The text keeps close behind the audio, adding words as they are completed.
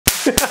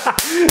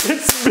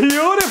It's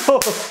beautiful!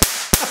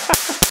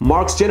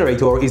 Marx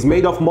generator is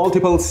made of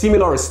multiple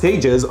similar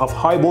stages of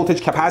high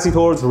voltage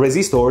capacitors,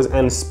 resistors,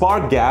 and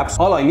spark gaps.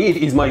 All I need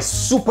is my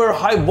super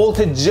high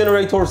voltage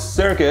generator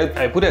circuit.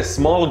 I put a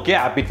small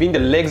gap between the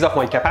legs of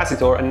my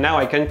capacitor and now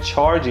I can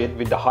charge it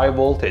with the high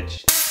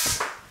voltage.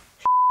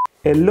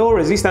 A low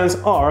resistance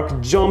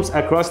arc jumps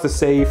across the,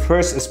 say,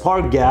 first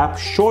spark gap,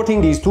 shorting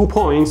these 2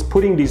 points,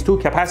 putting these 2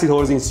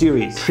 capacitors in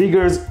series.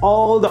 Triggers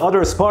all the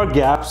other spark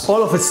gaps.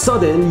 All of a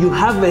sudden, you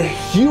have a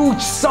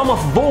huge sum of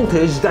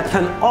voltage that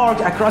can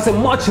arc across a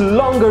much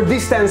longer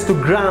distance to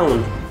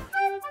ground.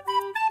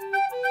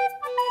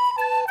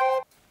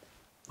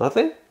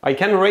 Nothing? I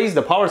can raise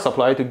the power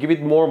supply to give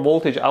it more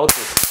voltage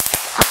output.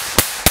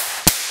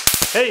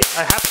 Hey,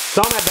 I have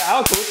some at the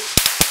output.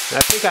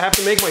 I think I have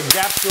to make my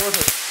gap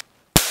shorter.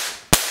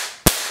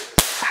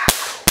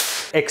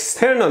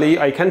 Externally,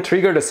 I can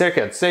trigger the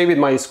circuit. Say with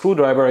my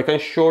screwdriver, I can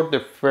short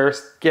the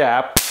first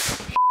gap.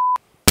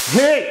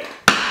 Hey!